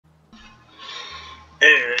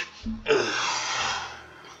tired.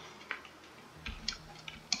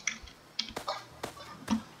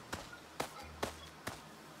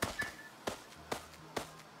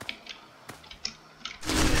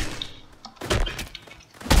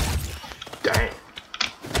 Dang.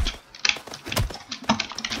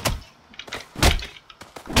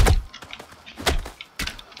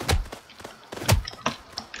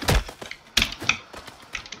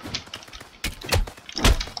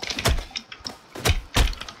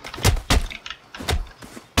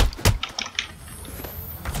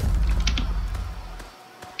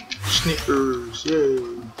 Snickers, yay!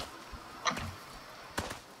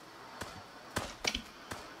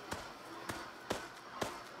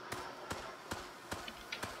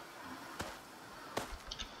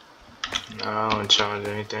 No, I don't challenge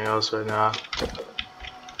anything else right now.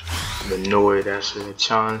 I'm annoyed actually. A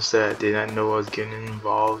challenge that I did not know I was getting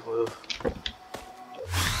involved with.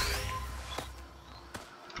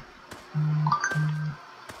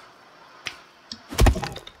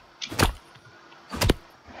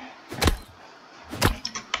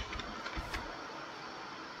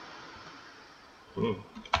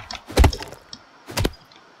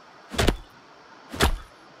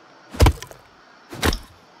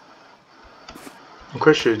 I'm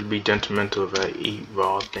quite sure it'd be detrimental if I eat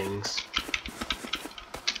raw things.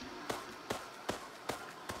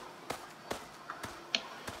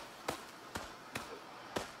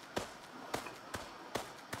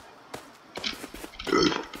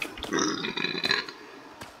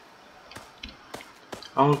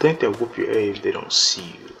 I don't think they whoop your A if they don't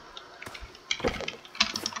see you.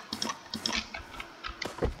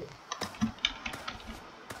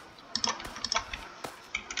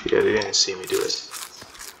 Yeah, they didn't see me do it.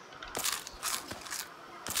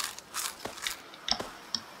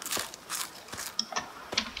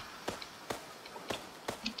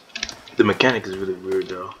 The mechanic is really weird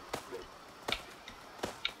though.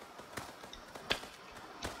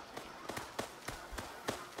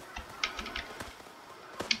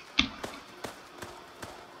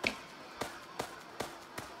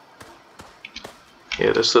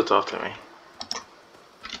 Yeah, they're still talking to me.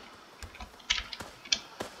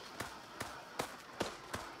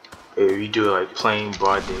 If you do it like plain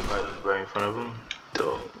broad daylight right in front of them,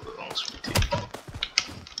 they'll almost speak to you.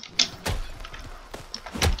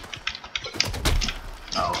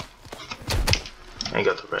 Oh. I ain't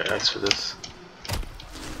got the right axe for this.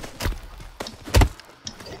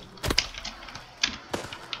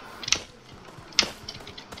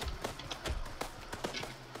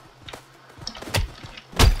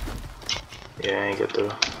 Yeah, I ain't got the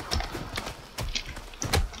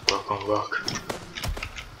rock on rock.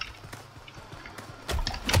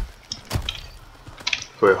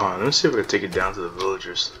 Wait, hold on, let me see if I can take it down to the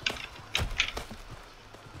villagers.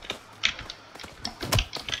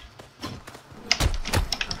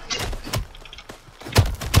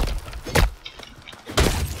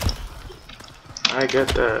 I get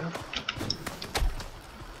that.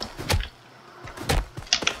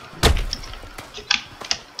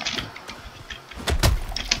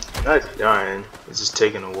 Not dying, it's just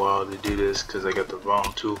taking a while to do this because I got the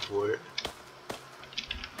wrong tool for it.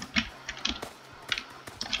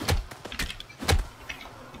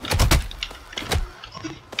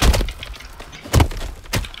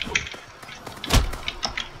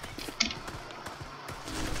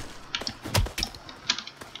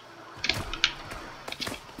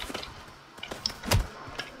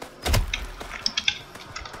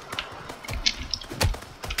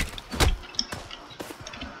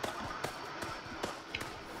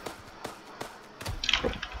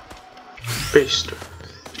 Baster.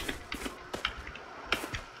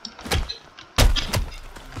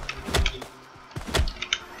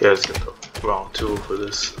 Yeah, it's got the wrong tool for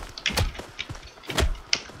this.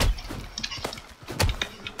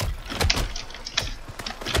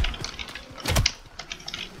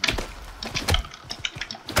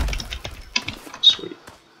 Sweet.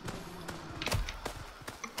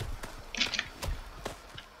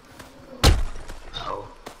 Oh.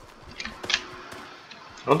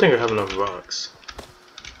 I don't think I have enough rocks.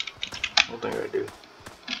 I don't think I do.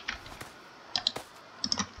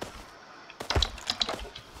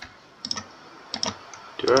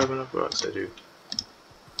 Do I have enough rocks? I do.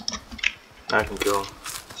 I can kill him.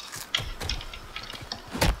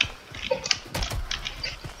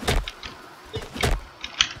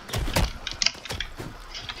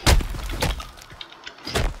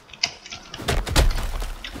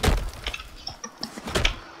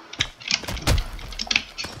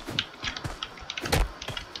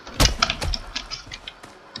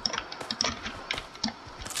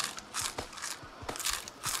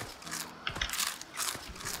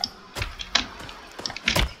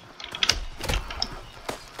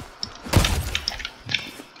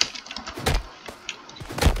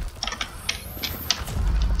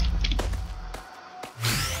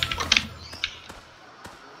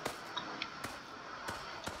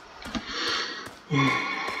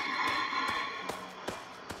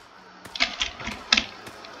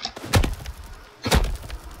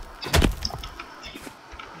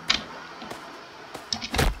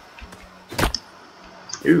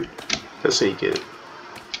 Ooh, that's how you get it.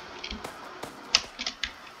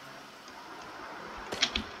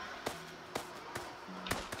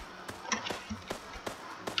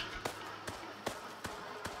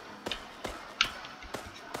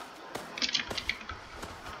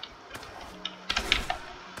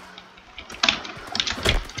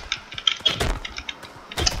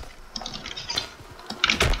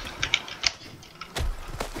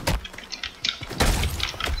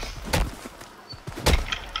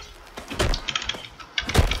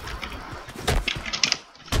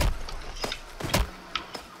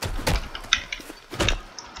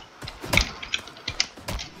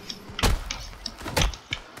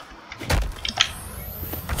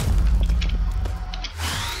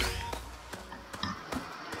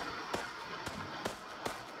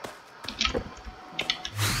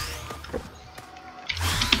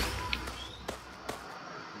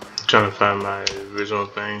 Trying to find my original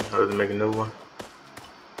thing, other than make a new one.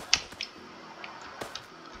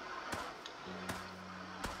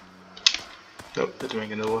 Nope, let's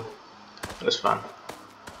make a new one. That's fine.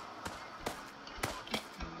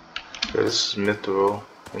 Okay, this is mithril,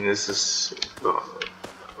 and this is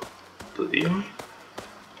obsidian.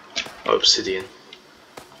 Oh, obsidian.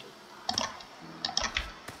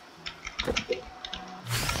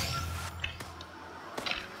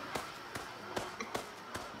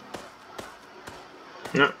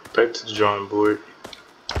 Yep, back to the drawing board.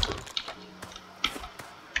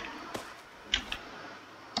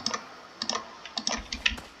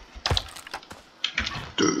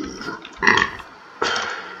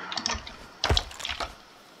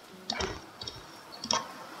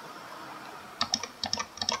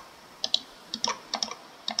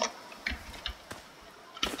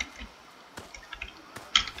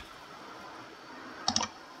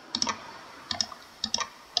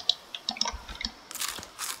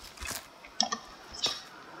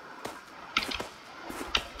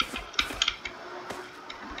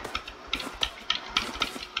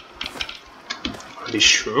 These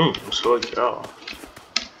shrooms, holy cow.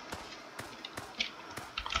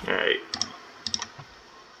 Alright.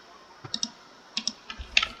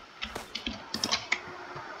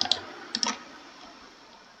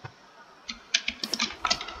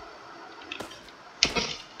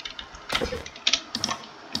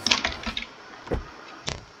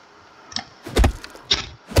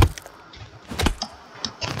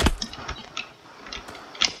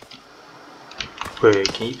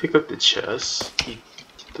 Wait, can you pick up the chest? You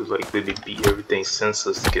have to like literally beat everything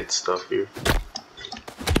senseless to get stuff here.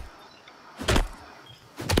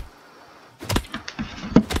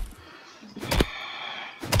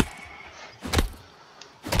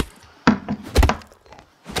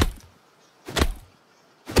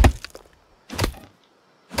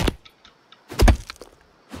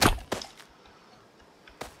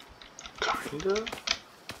 Kinda?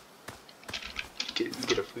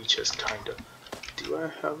 Get a free chest, kinda. Do I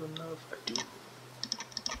have enough? I do.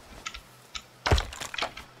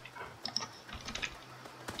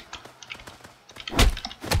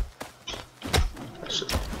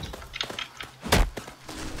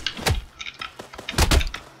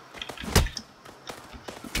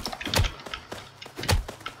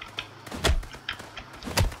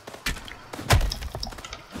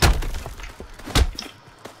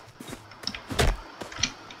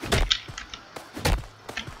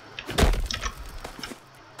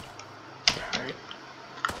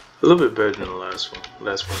 A little bit better than the last one.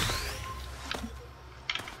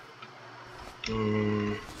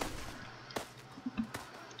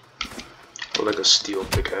 Or like a steel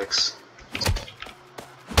pickaxe.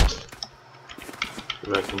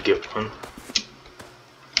 If I can get one.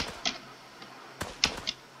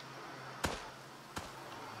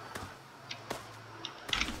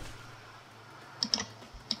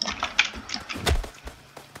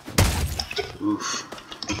 Oof.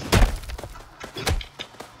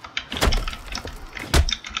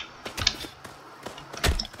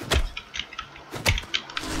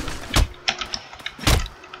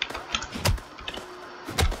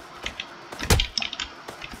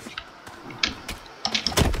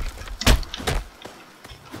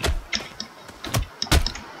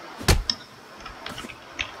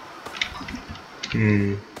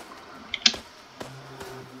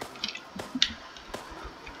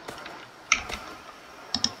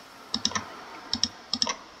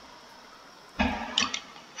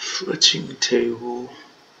 Fletching table.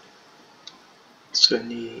 So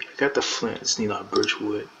I got the flint. I just need a lot of birch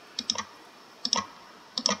wood.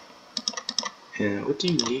 And what do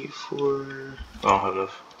you need for? I don't have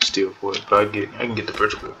enough steel for it, but I can get the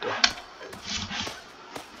birch wood though.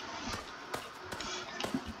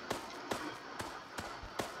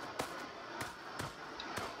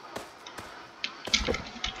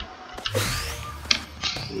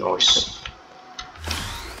 Nice.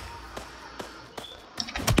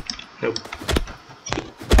 Nope.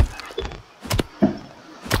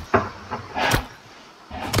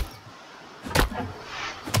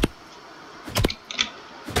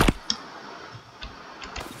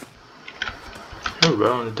 Oh, right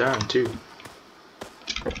on the dime too.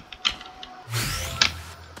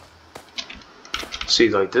 See,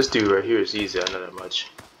 like this dude right here is easy. I know that much.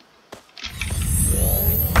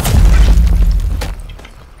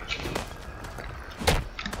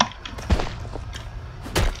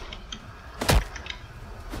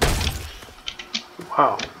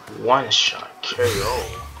 Wow, one shot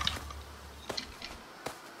KO.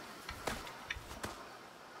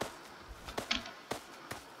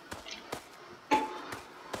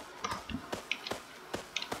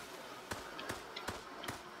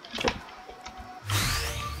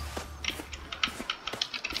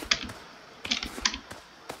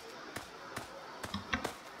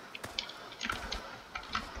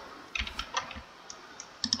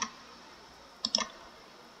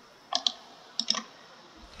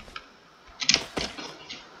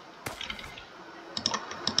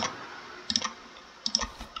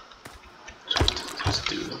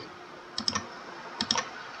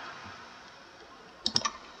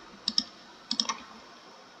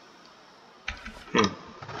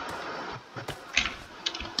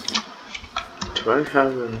 Do I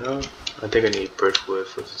have enough? I think I need birchwood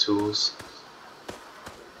for the tools.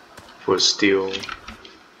 For steel.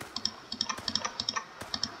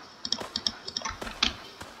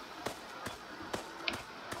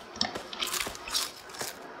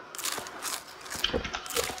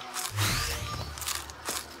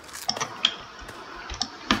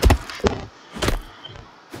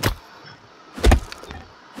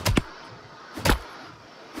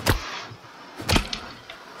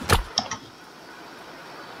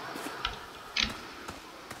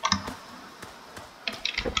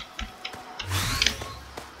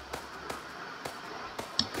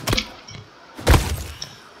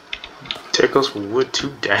 Take us wood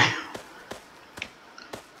too, damn.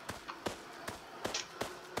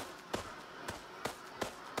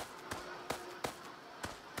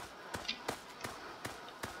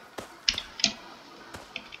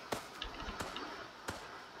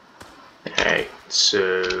 Alright,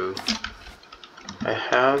 so I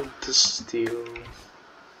have the steel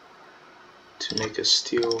to make a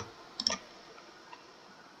steel.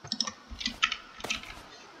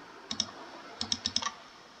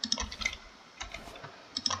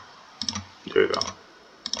 There we go.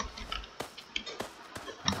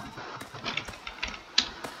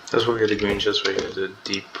 That's where we get the green chest right here, the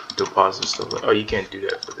deep deposit stuff. Oh, you can't do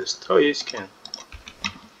that for this. Oh, yes, you can.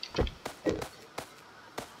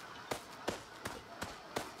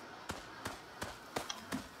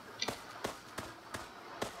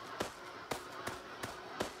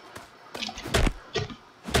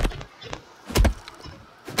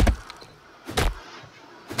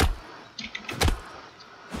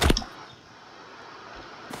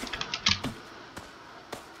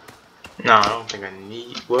 No, I don't think I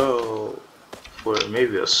need. Well, for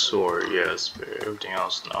maybe a sword, yes. For everything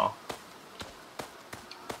else, no.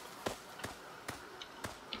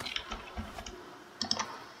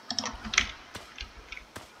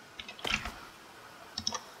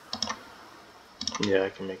 Yeah, I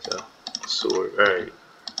can make a sword. Alright.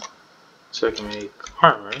 So I can make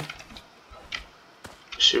armor.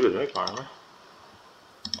 She would make armor.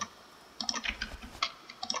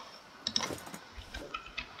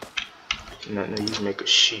 No, you can make a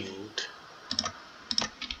shield.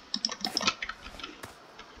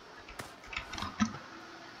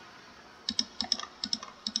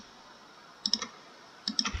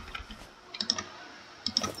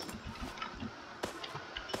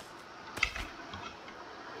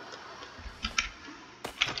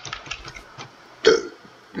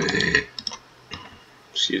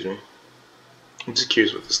 Excuse me. I'm just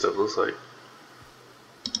curious what this stuff looks like.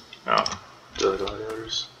 Oh, the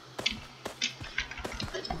others.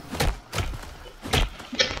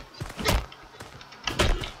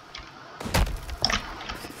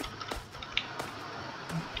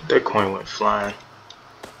 That coin went flying.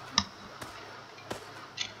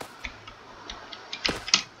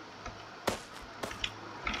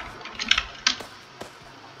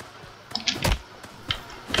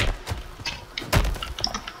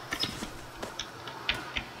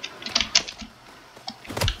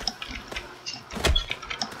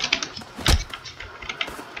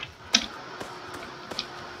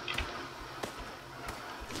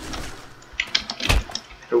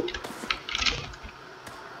 Nope.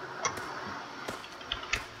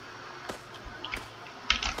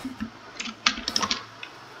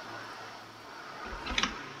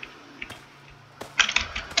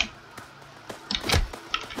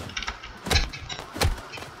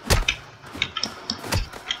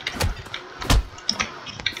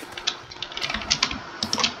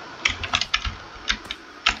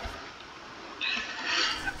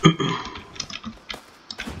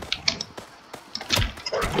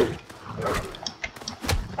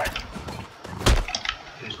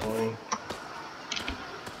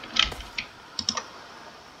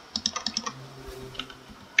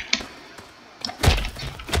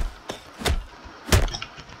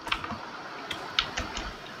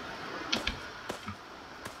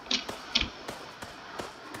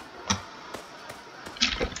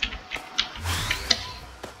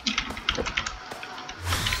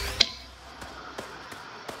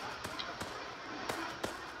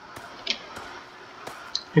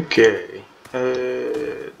 Okay,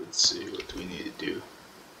 let's see what do we need to do.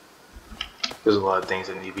 There's a lot of things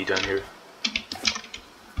that need to be done here.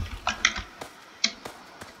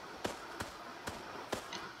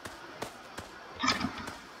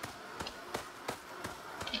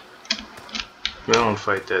 I don't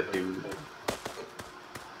fight that dude.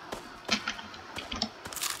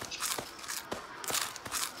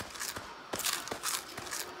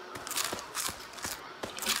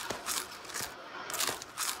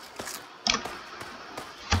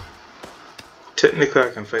 Technically, I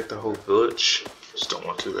can fight the whole village. Just don't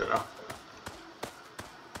want to right now.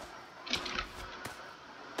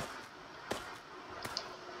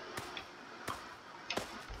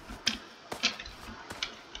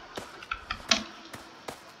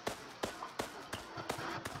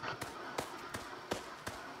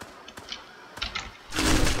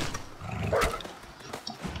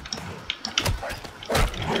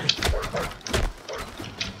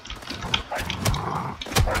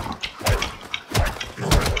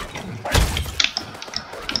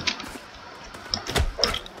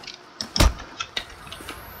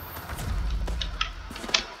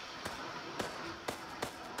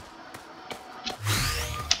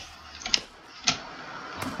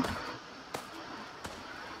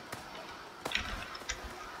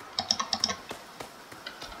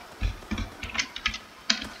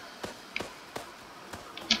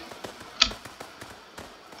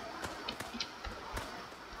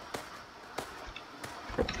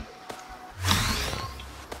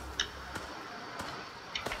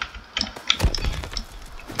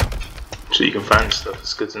 So you can find stuff,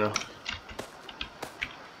 it's good to know.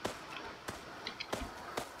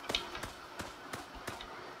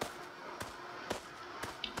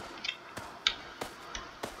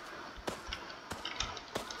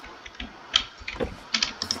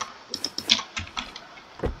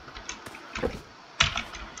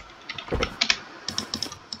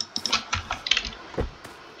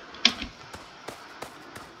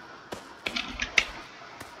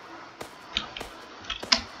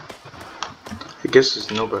 I guess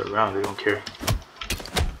there's nobody around, they don't care.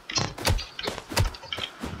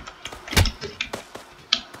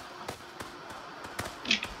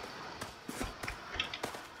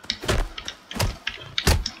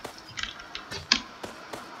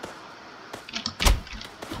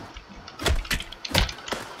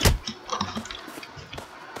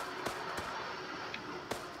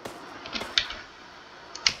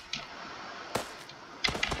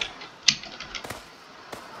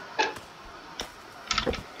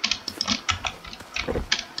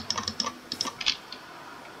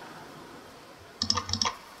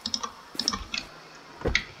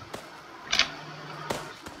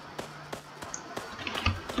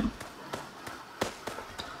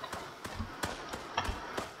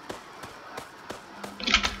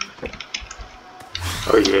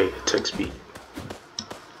 Oh yeah, text speed.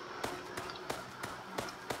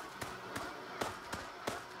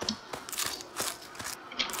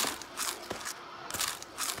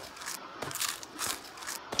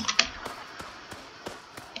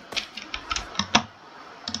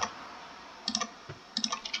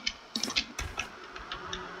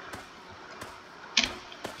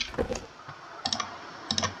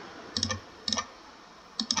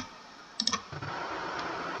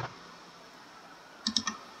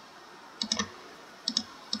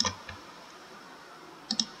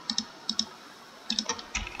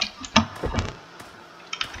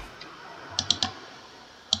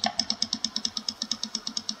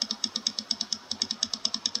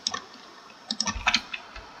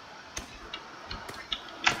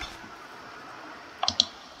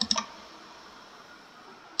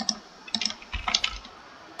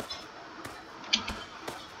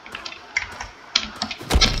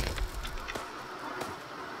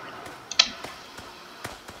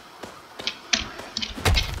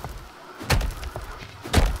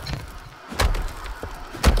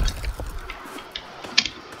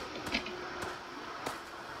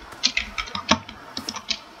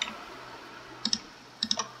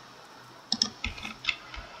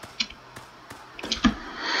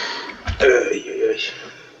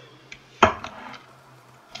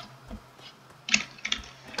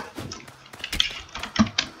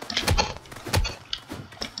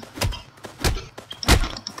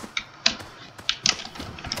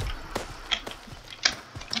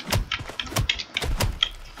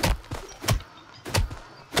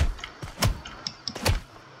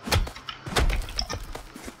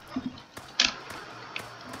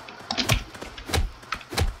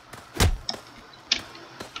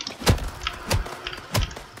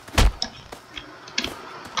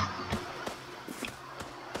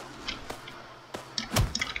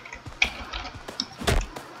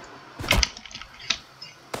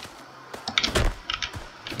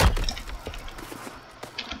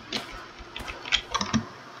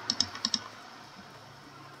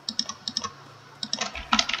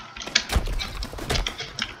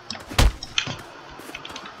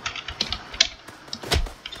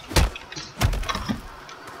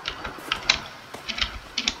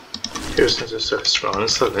 Ever since I started strong,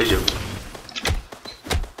 it's so legible.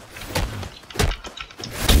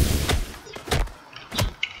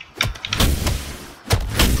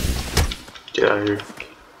 Get out of here.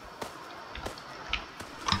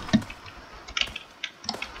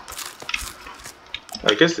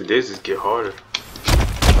 I guess the days just get harder.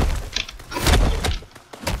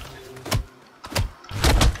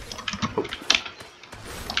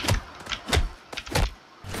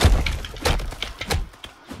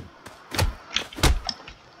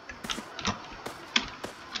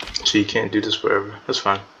 So you can't do this forever. That's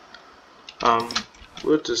fine.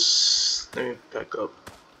 We'll just let me back up.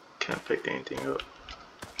 Can't pick anything up.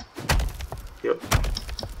 Yep.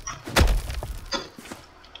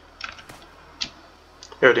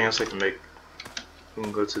 Everything else I can make. We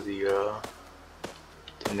can go to the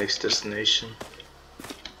next destination.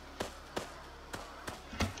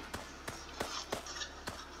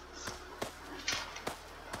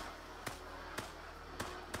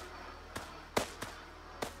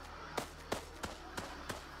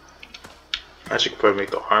 I should probably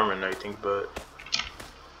make the armor and everything, but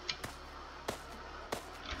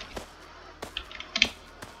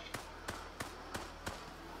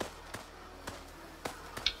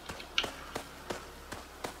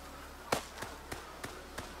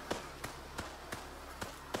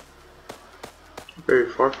I'm very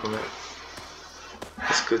far from it.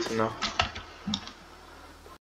 That's good to know.